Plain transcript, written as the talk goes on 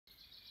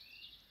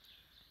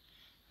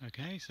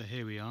Okay, so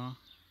here we are,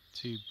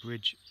 2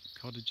 bridge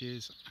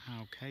cottages,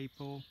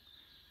 Caple,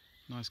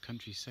 nice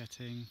country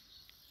setting,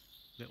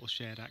 little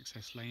shared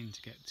access lane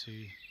to get to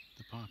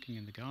the parking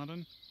in the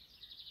garden.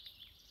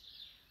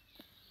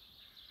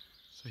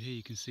 So here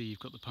you can see you've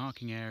got the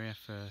parking area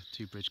for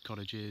 2 bridge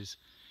cottages.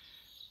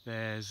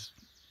 There's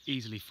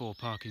easily 4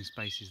 parking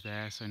spaces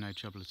there, so no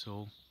trouble at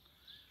all.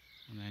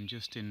 And then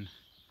just in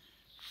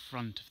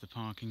front of the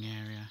parking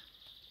area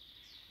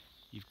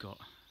you've got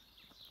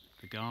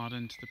the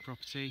garden to the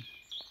property,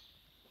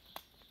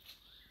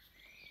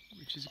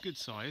 which is a good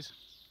size.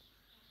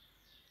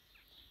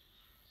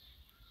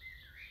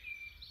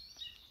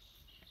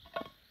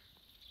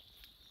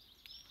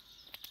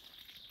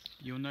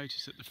 You'll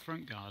notice that the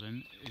front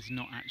garden is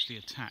not actually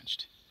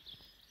attached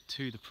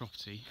to the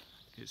property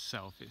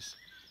itself. It's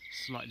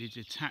slightly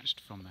detached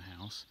from the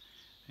house,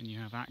 and you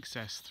have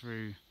access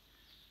through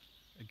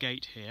a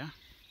gate here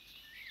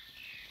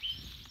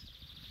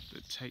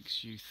that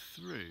takes you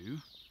through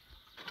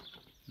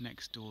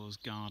next door's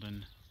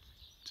garden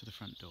to the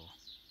front door.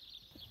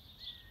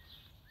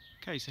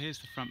 Okay, so here's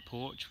the front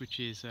porch, which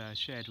is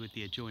shared with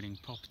the adjoining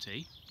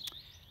property.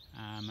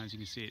 As you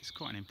can see, it's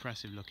quite an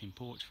impressive looking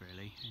porch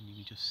really, and you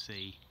can just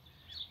see,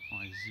 if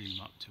I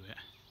zoom up to it,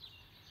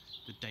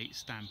 the date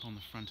stamp on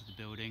the front of the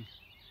building,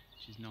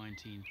 which is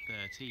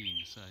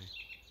 1913, so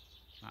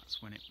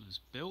that's when it was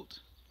built.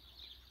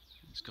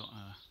 It's got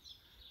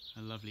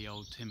a lovely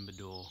old timber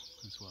door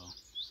as well,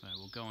 so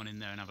we'll go on in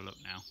there and have a look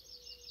now.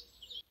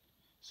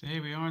 So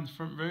here we are in the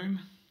front room.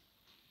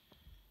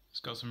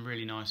 It's got some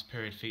really nice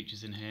period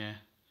features in here.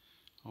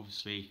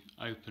 Obviously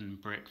open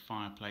brick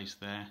fireplace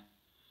there,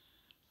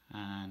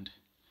 and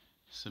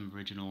some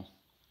original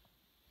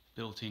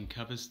built-in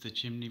cupboards to the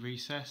chimney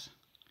recess.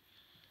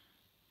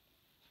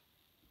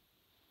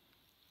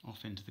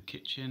 Off into the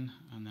kitchen,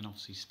 and then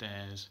obviously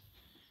stairs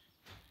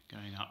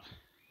going up.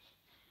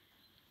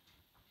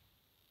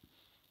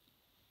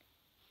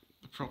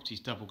 The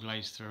property's double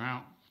glazed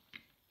throughout,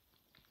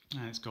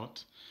 and it's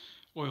got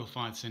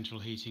oil-fired central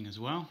heating as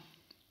well.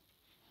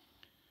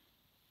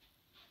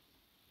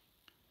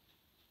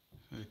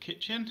 For the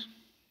kitchen,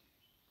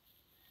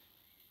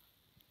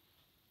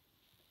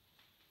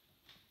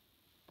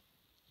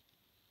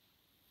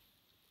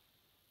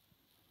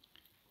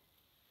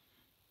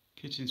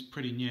 kitchen's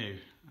pretty new,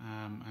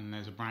 and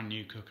there's a brand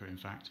new cooker in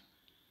fact.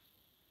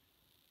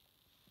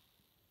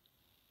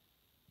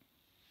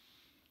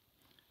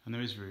 And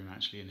there is room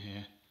actually in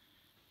here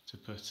to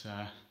put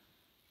a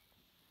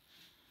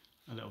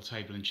little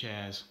table and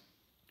chairs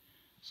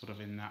sort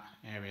of in that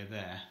area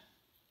there.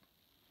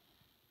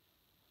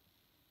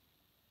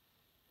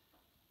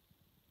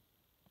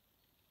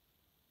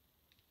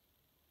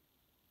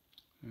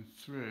 And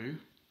through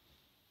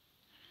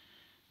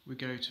we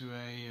go to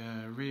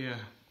a rear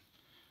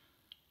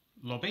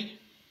lobby,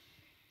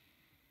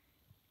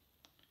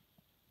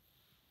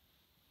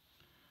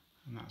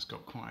 and that's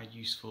got quite a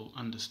useful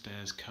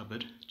understairs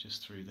cupboard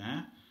just through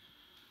there,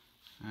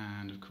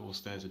 and of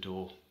course there's a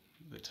door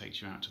that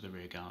takes you out to the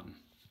rear garden.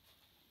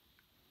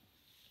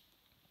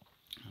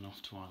 And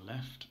off to our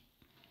left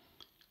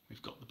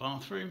we've got the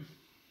bathroom.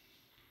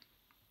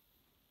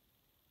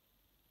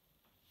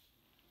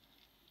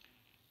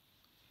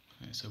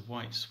 It's a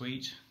white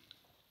suite.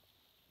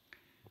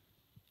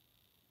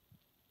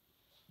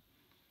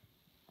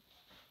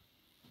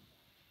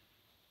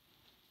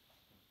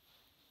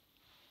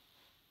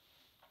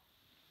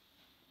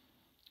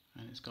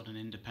 And it's got an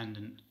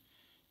independent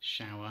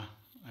shower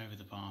over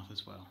the bath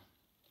as well.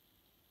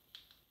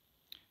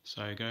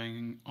 So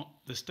going up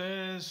the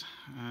stairs,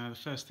 the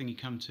first thing you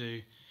come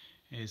to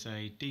is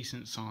a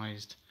decent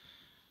sized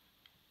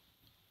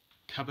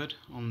cupboard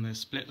on the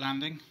split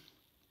landing,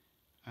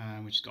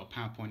 which has got a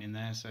power point in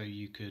there, so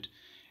you could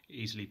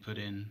easily put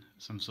in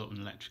some sort of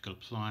an electrical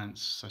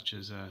appliance such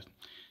as a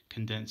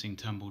condensing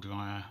tumble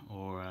dryer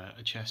or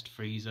a chest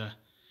freezer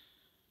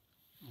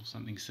or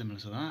something similar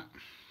to that.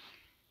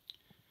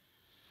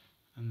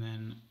 And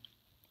then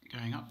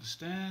going up the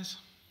stairs,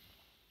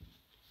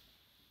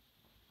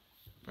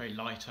 very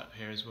light up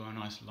here as well, a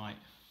nice light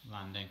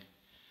landing.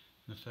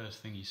 And the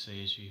first thing you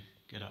see as you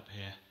get up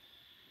here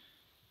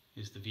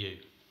is the view.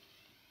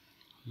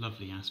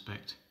 Lovely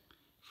aspect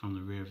from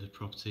the rear of the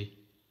property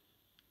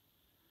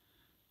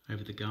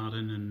over the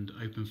garden and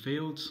open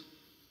fields.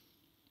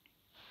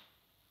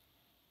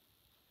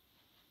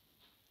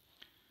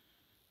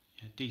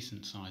 Yeah,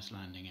 decent sized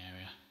landing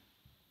area.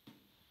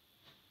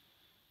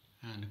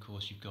 And of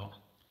course you've got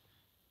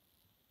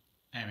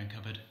airing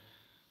cupboard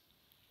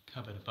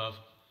above,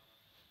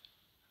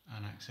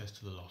 and access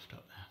to the loft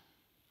up there.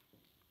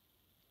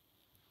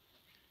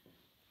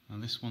 Now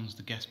this one's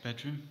the guest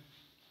bedroom.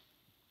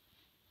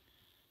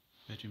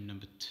 Bedroom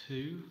number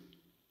 2.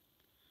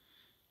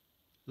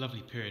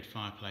 Lovely period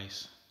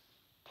fireplace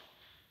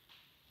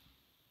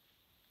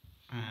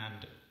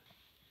and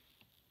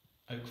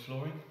oak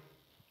flooring,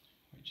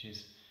 which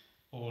is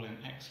all in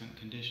excellent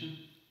condition.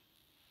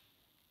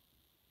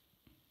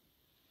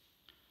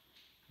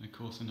 And of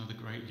course another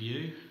great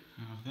view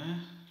out of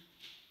there.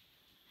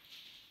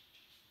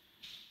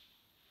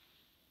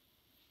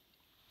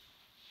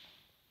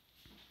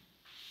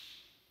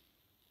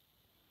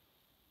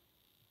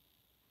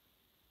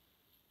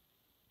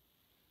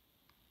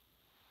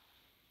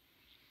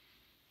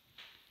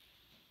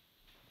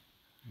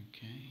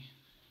 Okay,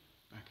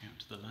 back out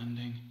to the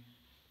landing.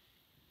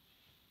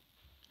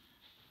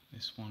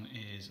 This one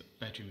is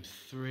bedroom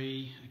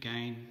 3,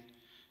 again,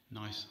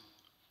 nice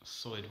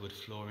solid wood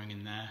flooring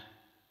in there.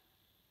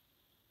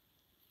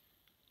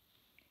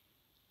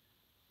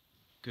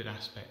 Good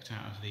aspect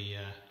out of the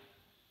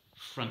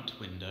front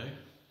window,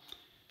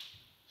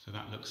 so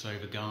that looks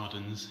over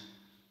gardens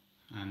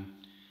and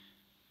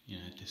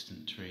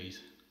distant trees.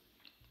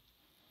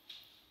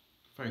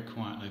 Very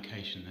quiet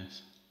location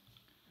this.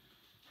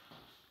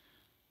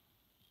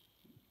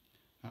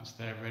 That's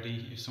there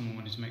ready. If someone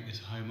wanted to make this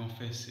a home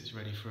office, it's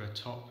ready for a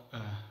top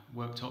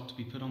worktop to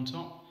be put on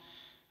top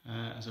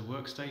as a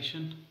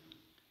workstation,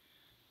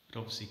 but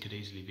obviously could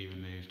easily be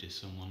removed if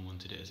someone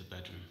wanted it as a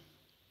bedroom.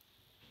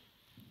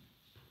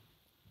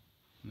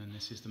 And then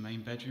this is the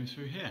main bedroom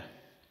through here.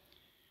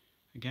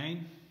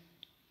 Again,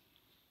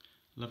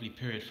 lovely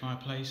period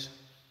fireplace.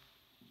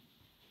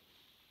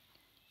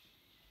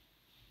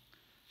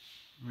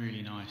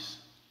 Really nice,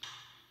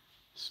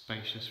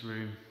 spacious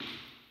room.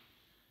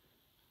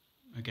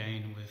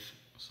 Again with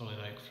solid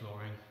oak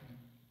flooring,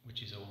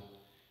 which is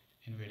all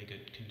in really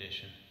good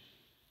condition.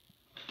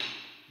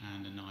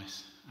 And a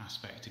nice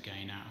aspect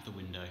again out of the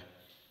window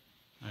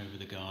over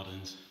the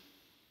gardens.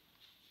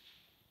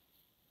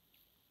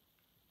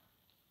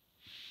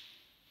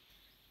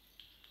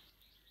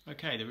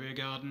 Okay, the rear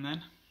garden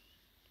then.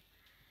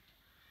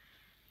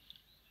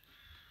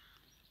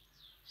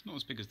 It's not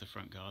as big as the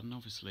front garden,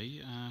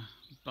 obviously,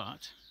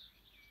 but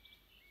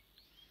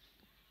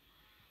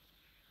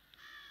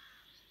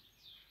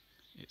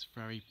it's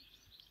very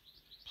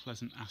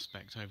pleasant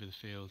aspect over the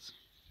fields.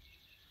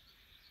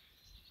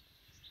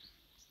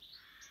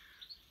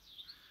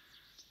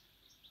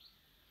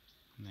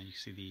 And then you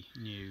see the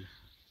new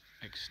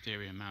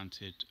exterior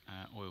mounted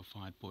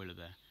oil-fired boiler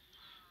there.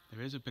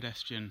 There is a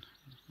pedestrian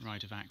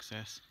right of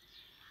access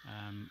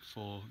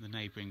for the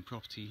neighbouring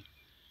property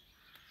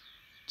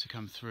to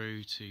come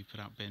through to put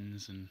out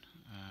bins and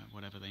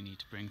whatever they need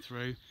to bring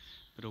through,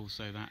 but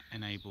also that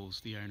enables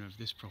the owner of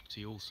this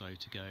property also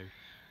to go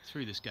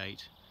through this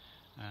gate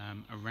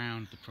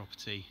around the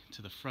property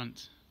to the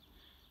front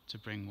to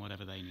bring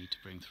whatever they need to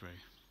bring through.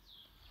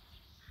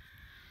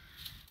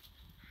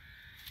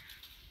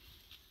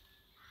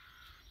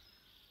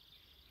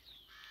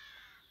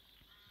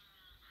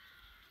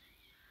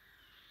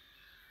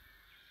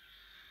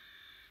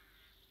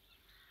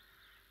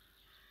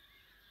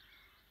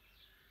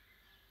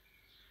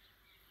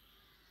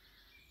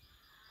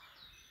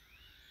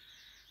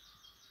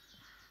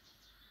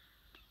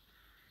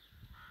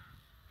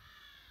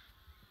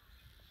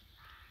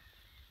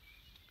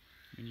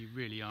 I mean, you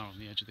really are on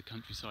the edge of the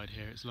countryside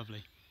here. It's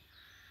lovely,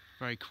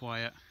 very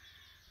quiet.